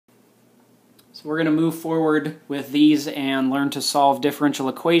So we're going to move forward with these and learn to solve differential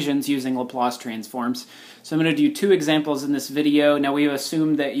equations using Laplace transforms. So I'm going to do two examples in this video. Now we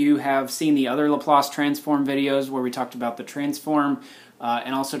assume that you have seen the other Laplace transform videos where we talked about the transform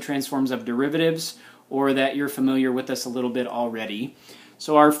and also transforms of derivatives, or that you're familiar with this a little bit already.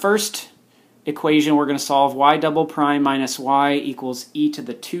 So our first equation, we're going to solve y double prime minus y equals e to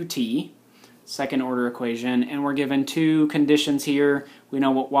the 2t, second order equation, and we're given two conditions here. We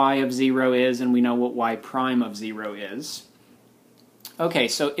know what y of 0 is, and we know what y prime of 0 is. Okay,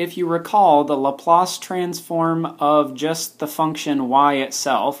 so if you recall the Laplace transform of just the function y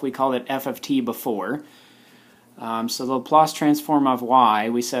itself, we called it f of t before. So the Laplace transform of y,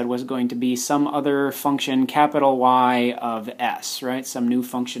 we said, was going to be some other function, capital Y of s, right? Some new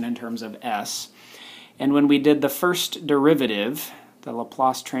function in terms of s. And when we did the first derivative, the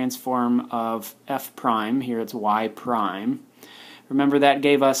Laplace transform of f prime, here it's y prime, remember that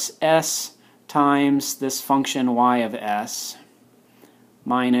gave us s times this function y of s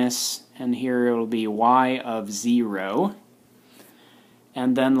minus, and here it will be y of 0.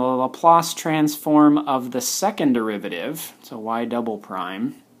 And then the Laplace transform of the second derivative, so y double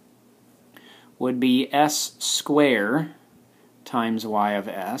prime, would be s square times y of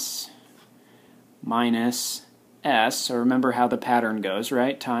s minus s, so remember how the pattern goes,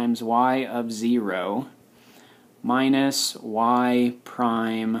 right, times y of 0 minus y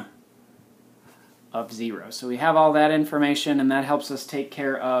prime of 0. So we have all that information, and that helps us take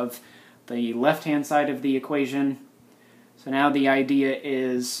care of the left-hand side of the equation. So now the idea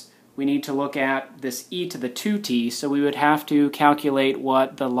is we need to look at this e to the 2t, so we would have to calculate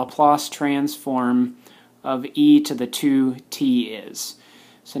what the Laplace transform of e to the 2t is.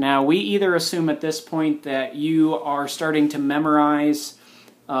 So now we either assume at this point that you are starting to memorize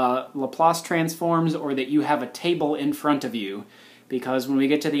Laplace transforms, or that you have a table in front of you, because when we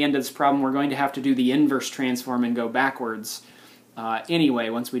get to the end of this problem we're going to have to do the inverse transform and go backwards anyway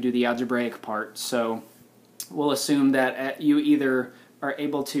once we do the algebraic part. So we'll assume that you either are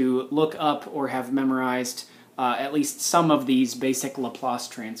able to look up or have memorized at least some of these basic Laplace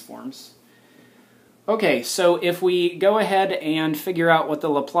transforms. Okay, so if we go ahead and figure out what the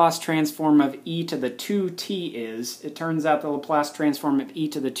Laplace transform of e to the 2t is, it turns out the Laplace transform of e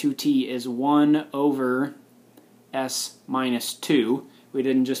to the 2t is 1 over s minus 2. We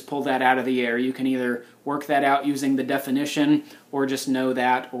didn't just pull that out of the air. You can either work that out using the definition, or just know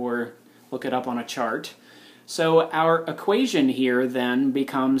that, or look it up on a chart. So our equation here then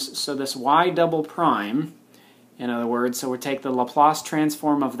becomes, so this y double prime, in other words, so we take the Laplace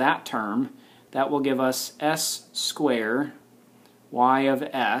transform of that term, that will give us s square y of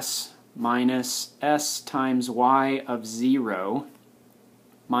s minus s times y of 0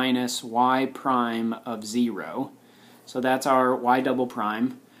 minus y prime of 0. So that's our y double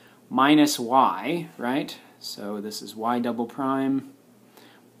prime minus y, right? So this is y double prime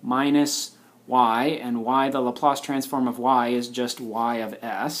minus y, and y, the Laplace transform of y, is just y of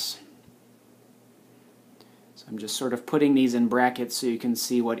s. So I'm just sort of putting these in brackets so you can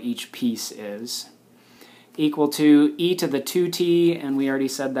see what each piece is. Equal to e to the 2t, and we already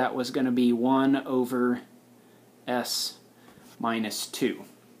said that was going to be 1 over s minus 2.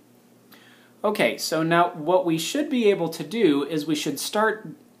 Okay, so now what we should be able to do is we should start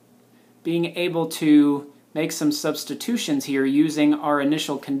being able to make some substitutions here using our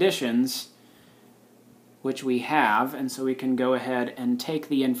initial conditions, which we have, and so we can go ahead and take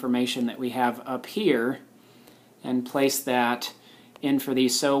the information that we have up here and place that in for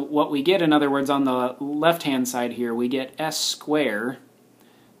these. So what we get, in other words, on the left-hand side here, we get s square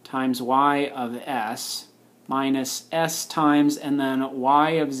times y of s minus s times, and then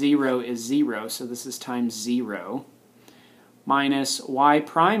y of 0 is 0, so this is times 0, minus y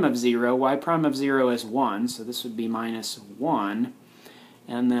prime of 0. Y prime of 0 is 1, so this would be minus 1,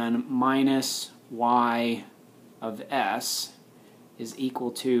 and then minus y of s is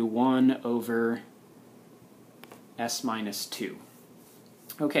equal to 1 over s minus 2.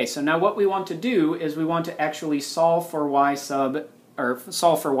 Okay, so now what we want to do is we want to actually solve for y of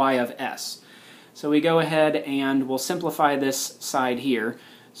s. So we go ahead and we'll simplify this side here.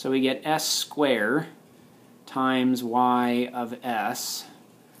 So we get s square times y of s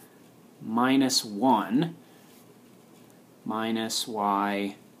minus 1 minus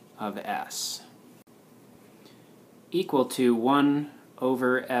y of s equal to 1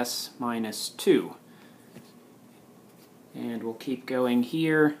 over s minus 2. And we'll keep going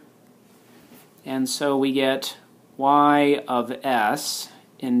here. And so we get y of s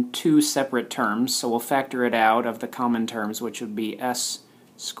in two separate terms, so we'll factor it out of the common terms, which would be s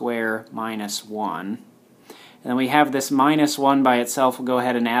square minus 1. And then we have this minus 1 by itself. We'll go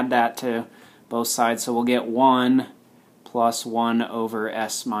ahead and add that to both sides, so we'll get 1 plus 1 over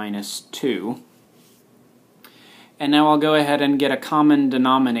s minus 2. And now I'll go ahead and get a common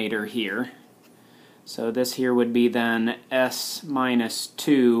denominator here. So this here would be then s minus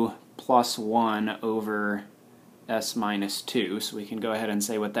 2 plus 1 over s minus 2. So we can go ahead and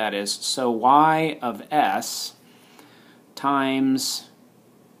say what that is. So y of s times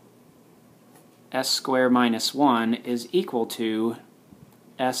s squared minus 1 is equal to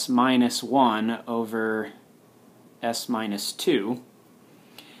s minus 1 over s minus 2.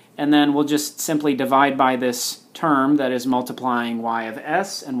 And then we'll just simply divide by this term that is multiplying y of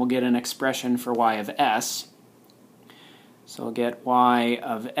s, and we'll get an expression for y of s. So we'll get y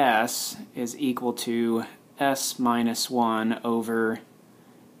of s is equal to s minus 1 over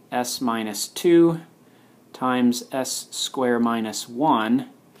s minus 2 times s squared minus 1.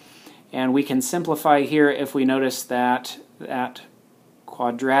 And we can simplify here if we notice that that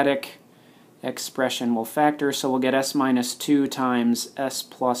quadratic expression will factor, so we'll get s minus 2 times s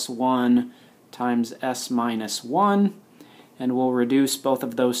plus 1 times s minus 1, and we'll reduce both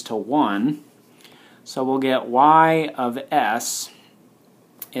of those to 1. So we'll get y of s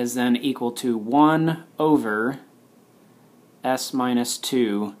is then equal to 1 over s minus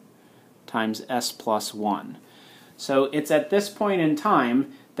 2 times s plus 1. So it's at this point in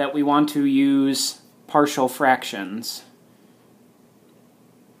time that we want to use partial fractions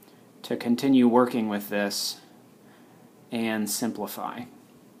to continue working with this and simplify.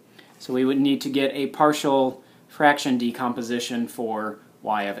 So we would need to get a partial fraction decomposition for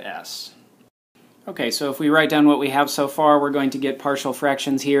y of s. Okay, so if we write down what we have so far, we're going to get partial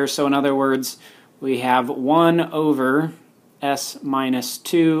fractions here. So in other words, we have 1 over s minus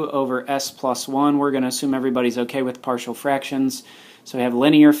 2 over s plus 1. We're going to assume everybody's okay with partial fractions. So we have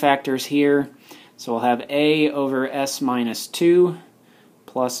linear factors here. So we'll have a over s minus 2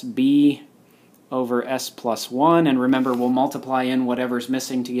 plus b over s plus 1. And remember, we'll multiply in whatever's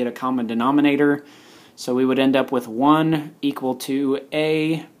missing to get a common denominator. So we would end up with 1 equal to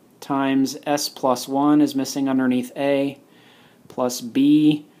a times s plus 1 is missing underneath a, plus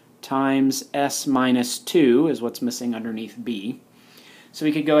b times s minus 2 is what's missing underneath b. So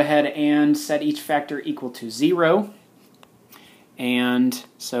we could go ahead and set each factor equal to 0. And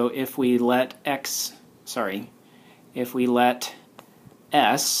so if we let s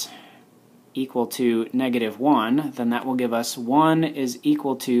equal to negative 1, then that will give us 1 is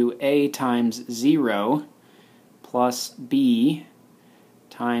equal to a times 0 plus b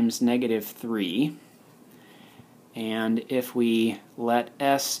times negative 3. And if we let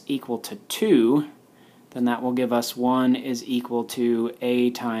s equal to 2, then that will give us 1 is equal to a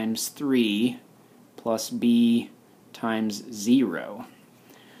times 3 plus b times 0.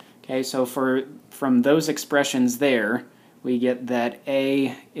 Okay, so from those expressions there, we get that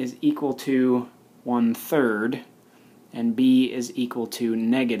a is equal to 1/3 and b is equal to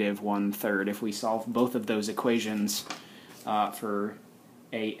negative 1/3 if we solve both of those equations for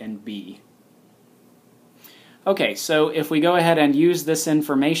a and b. Okay, so if we go ahead and use this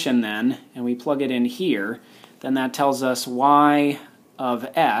information then, and we plug it in here, then that tells us y of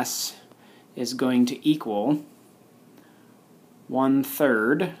s is going to equal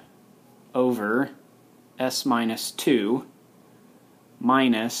 1/3 over s minus 2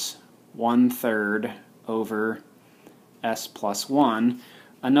 minus 1/3 over s plus 1.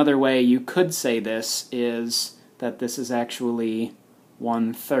 Another way you could say this is that this is actually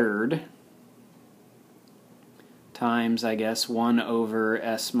 1/3 times, I guess, 1 over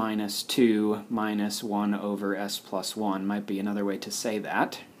s minus 2 minus 1 over s plus 1 might be another way to say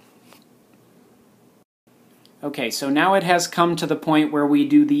that. Okay, so now it has come to the point where we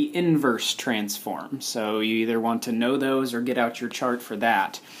do the inverse transform. So you either want to know those or get out your chart for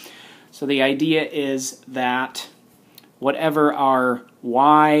that. So the idea is that whatever our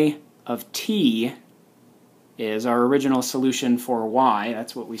y of t is, our original solution for y,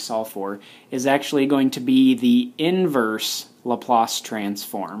 that's what we solve for, is actually going to be the inverse Laplace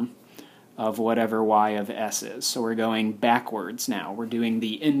transform of whatever y of s is. So we're going backwards now. We're doing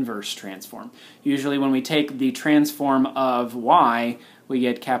the inverse transform. Usually when we take the transform of y, we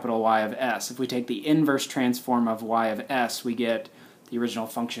get capital Y of s. If we take the inverse transform of y of s, we get the original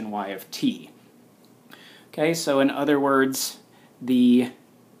function y of t. Okay, so in other words, the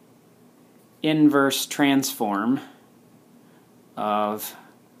inverse transform of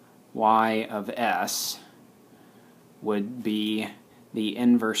y of s would be the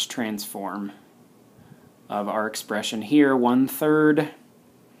inverse transform of our expression here, 1/3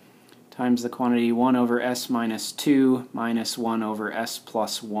 times the quantity 1 over s minus 2 minus 1 over s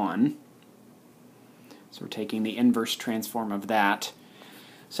plus 1. So we're taking the inverse transform of that.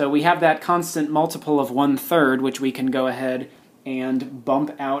 So we have that constant multiple of 1/3, which we can go ahead and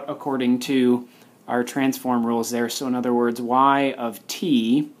bump out according to our transform rules there. So in other words, y of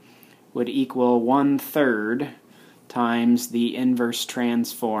t would equal 1/3 times the inverse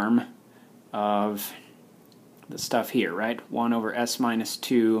transform of the stuff here, right? 1 over s minus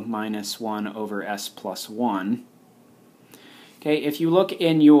 2 minus 1 over s plus 1. Okay, if you look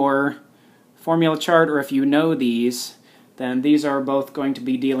in your formula chart, or if you know these, then these are both going to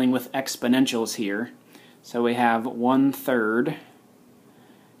be dealing with exponentials here. So we have 1/3,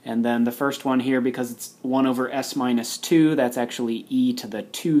 and then the first one here, because it's 1 over s minus 2, that's actually e to the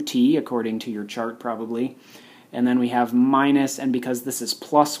 2t, according to your chart probably. And then we have minus, and because this is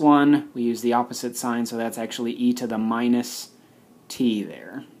plus 1, we use the opposite sign, so that's actually e to the minus t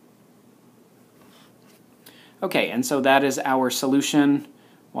there. Okay, and so that is our solution.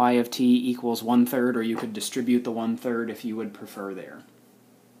 Y of t equals 1/3, or you could distribute the 1/3 if you would prefer there.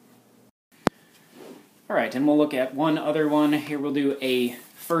 Alright, and we'll look at one other one. Here we'll do a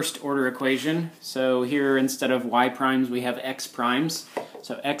first order equation. So here instead of y primes we have x primes.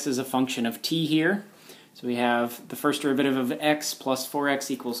 So x is a function of t here. So we have the first derivative of x plus 4x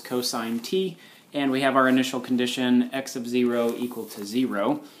equals cosine t, and we have our initial condition x of 0 equal to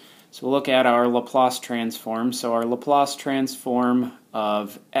 0. So we'll look at our Laplace transform. So our Laplace transform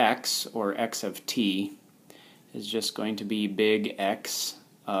of x, or x of t, is just going to be big X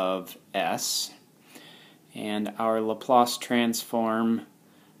of s. And our Laplace transform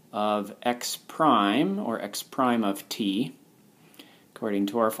of x prime, or x prime of t, according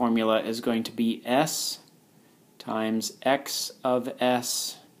to our formula, is going to be s times x of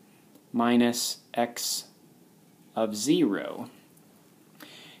s minus x of 0.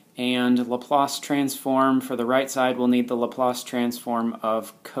 And Laplace transform for the right side, we'll need the Laplace transform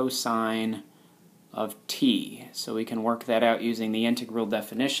of cosine of t. So we can work that out using the integral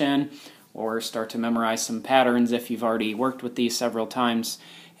definition, or start to memorize some patterns if you've already worked with these several times.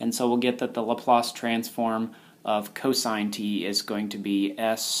 And so we'll get that the Laplace transform of cosine t is going to be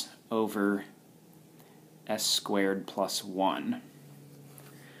s over s squared plus 1.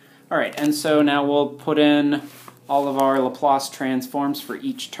 Alright, and so now we'll put in all of our Laplace transforms for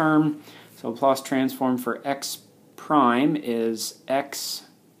each term. So Laplace transform for x prime is x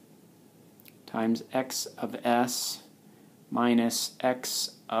times x of s minus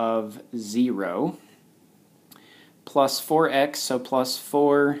x of 0 plus 4x, so plus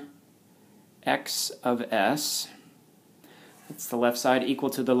 4x of s. That's the left side, equal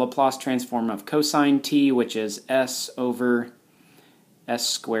to the Laplace transform of cosine t, which is s over s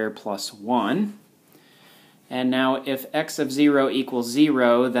squared plus 1. And now if x of 0 equals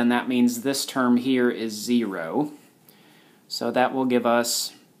 0, then that means this term here is 0. So that will give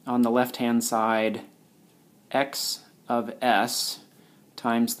us, on the left-hand side, x of s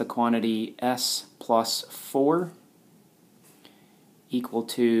times the quantity s plus 4 equal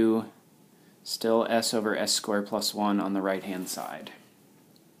to still s over s squared plus 1 on the right-hand side.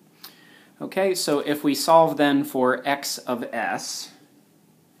 Okay, so if we solve then for x of s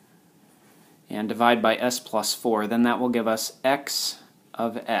and divide by s plus 4, then that will give us x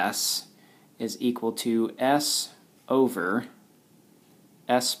of s is equal to s over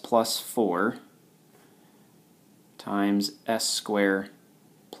s plus 4 times s squared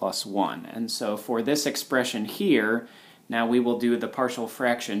plus 1. And so for this expression here, now we will do the partial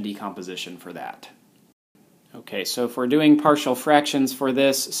fraction decomposition for that. Okay, so if we're doing partial fractions for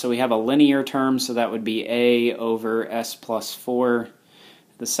this, so we have a linear term, so that would be a over s plus 4.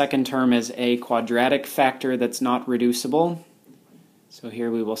 The second term is a quadratic factor that's not reducible. So here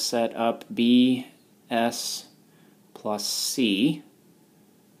we will set up bs plus c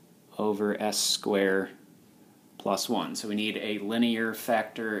over s squared plus 1. So we need a linear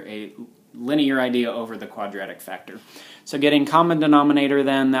factor, a linear idea over the quadratic factor. So getting common denominator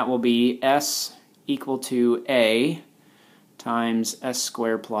then, that will be s equal to a times s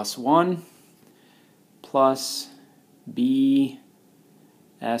squared plus 1 plus b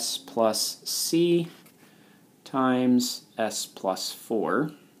s plus c times s plus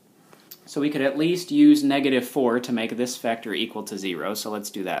 4. So we could at least use -4 to make this factor equal to 0, so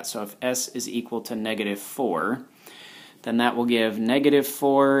let's do that. So if s is equal to -4, then that will give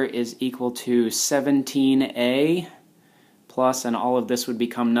 -4 is equal to 17a plus, and all of this would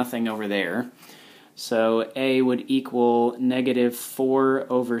become nothing over there. So a would equal -4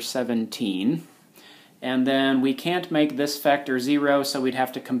 over 17. And then we can't make this factor 0, so we'd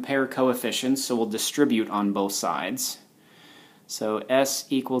have to compare coefficients, so we'll distribute on both sides. So s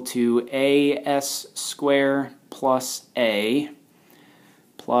equal to as squared plus a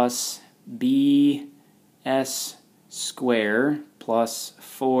plus bs squared plus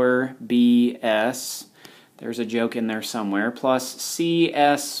 4bs, there's a joke in there somewhere, plus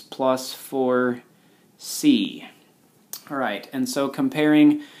cs plus 4c. Alright, and so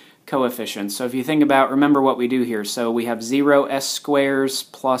comparing coefficients. So if you think about, remember what we do here. So we have 0s squares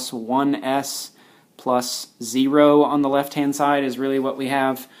plus 1s plus 0 on the left-hand side is really what we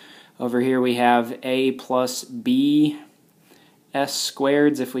have. Over here we have a plus b s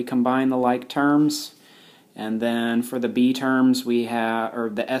squareds if we combine the like terms. And then for the b terms we have, or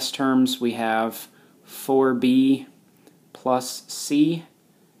the s terms, we have 4b plus c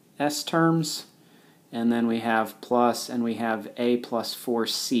s terms. And then we have plus, and we have a plus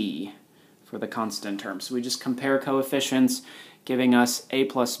 4c for the constant term. So we just compare coefficients, giving us a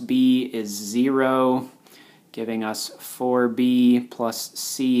plus b is 0, giving us 4b plus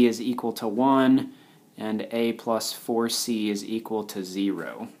c is equal to 1, and a plus 4c is equal to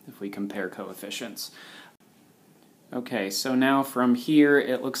 0 if we compare coefficients. Okay, so now from here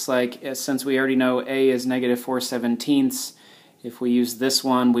it looks like, since we already know a is negative 4/17, if we use this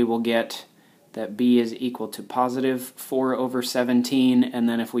one we will get that b is equal to positive 4/17, and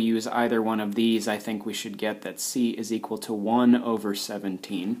then if we use either one of these, I think we should get that c is equal to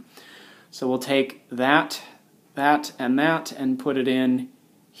 1/17. So we'll take that, and put it in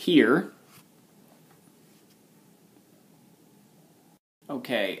here.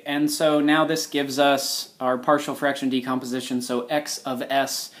 Okay, and so now this gives us our partial fraction decomposition, so x of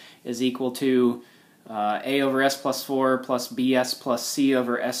s is equal to a over s plus 4 plus bs plus c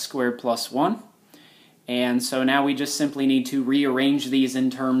over s squared plus 1. And so now we just simply need to rearrange these in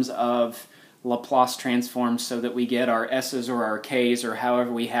terms of Laplace transforms so that we get our s's or our k's, or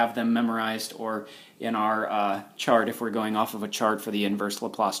however we have them memorized, or in our chart if we're going off of a chart for the inverse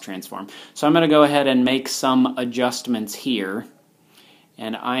Laplace transform. So I'm going to go ahead and make some adjustments here.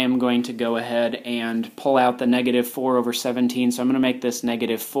 And I am going to go ahead and pull out the negative 4/17. So I'm going to make this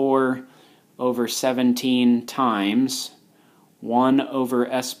negative 4/17 times 1 over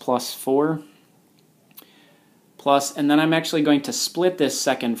s plus 4 plus, and then I'm actually going to split this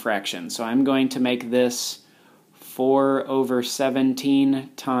second fraction. So I'm going to make this 4/17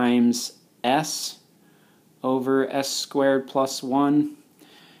 times s over s squared plus 1,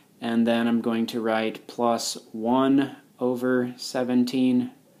 and then I'm going to write plus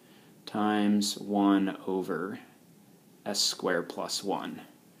 1/17 times 1 over s squared plus 1.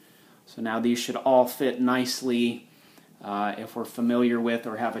 So now these should all fit nicely if we're familiar with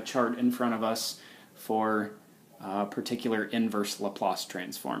or have a chart in front of us for particular inverse Laplace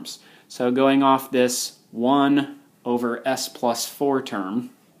transforms. So going off this 1 over s plus 4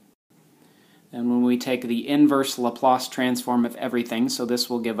 term, and when we take the inverse Laplace transform of everything, so this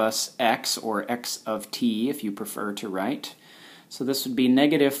will give us x, or x of t if you prefer to write. So this would be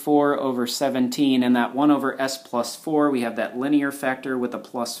negative 4/17, and that 1 over s plus 4, we have that linear factor with a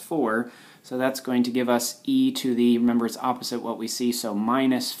plus 4, so that's going to give us e to the, remember it's opposite what we see, so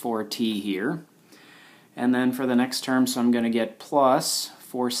minus 4t here. And then for the next term, so I'm going to get plus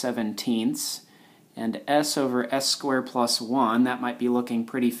 4/17, and s over s squared plus 1, that might be looking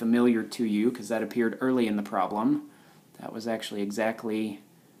pretty familiar to you because that appeared early in the problem. That was actually exactly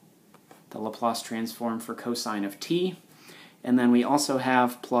the Laplace transform for cosine of t. And then we also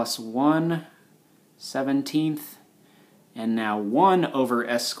have plus 1/17, and now 1 over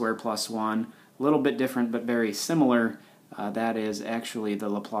s squared plus 1, a little bit different but very similar. That is actually the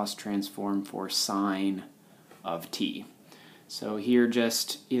Laplace transform for sine of t. So here,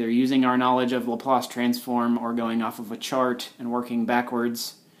 just either using our knowledge of Laplace transform or going off of a chart and working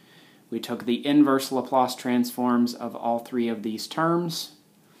backwards, we took the inverse Laplace transforms of all three of these terms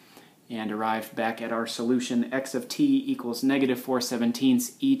and arrived back at our solution. X of t equals negative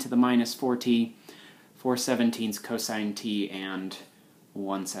 4/17 e to the minus 4t, 4/17 cosine t, and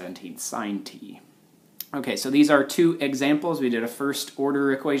 1/17 sine t. Okay, so these are two examples. We did a first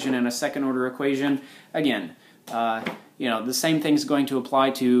order equation and a second order equation. Again, the same thing's going to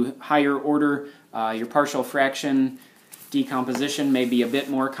apply to higher order. Your partial fraction decomposition may be a bit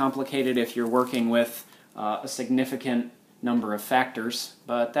more complicated if you're working with a significant number of factors,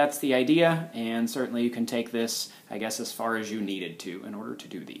 but that's the idea, and certainly you can take this, I guess, as far as you needed to in order to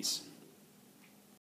do these.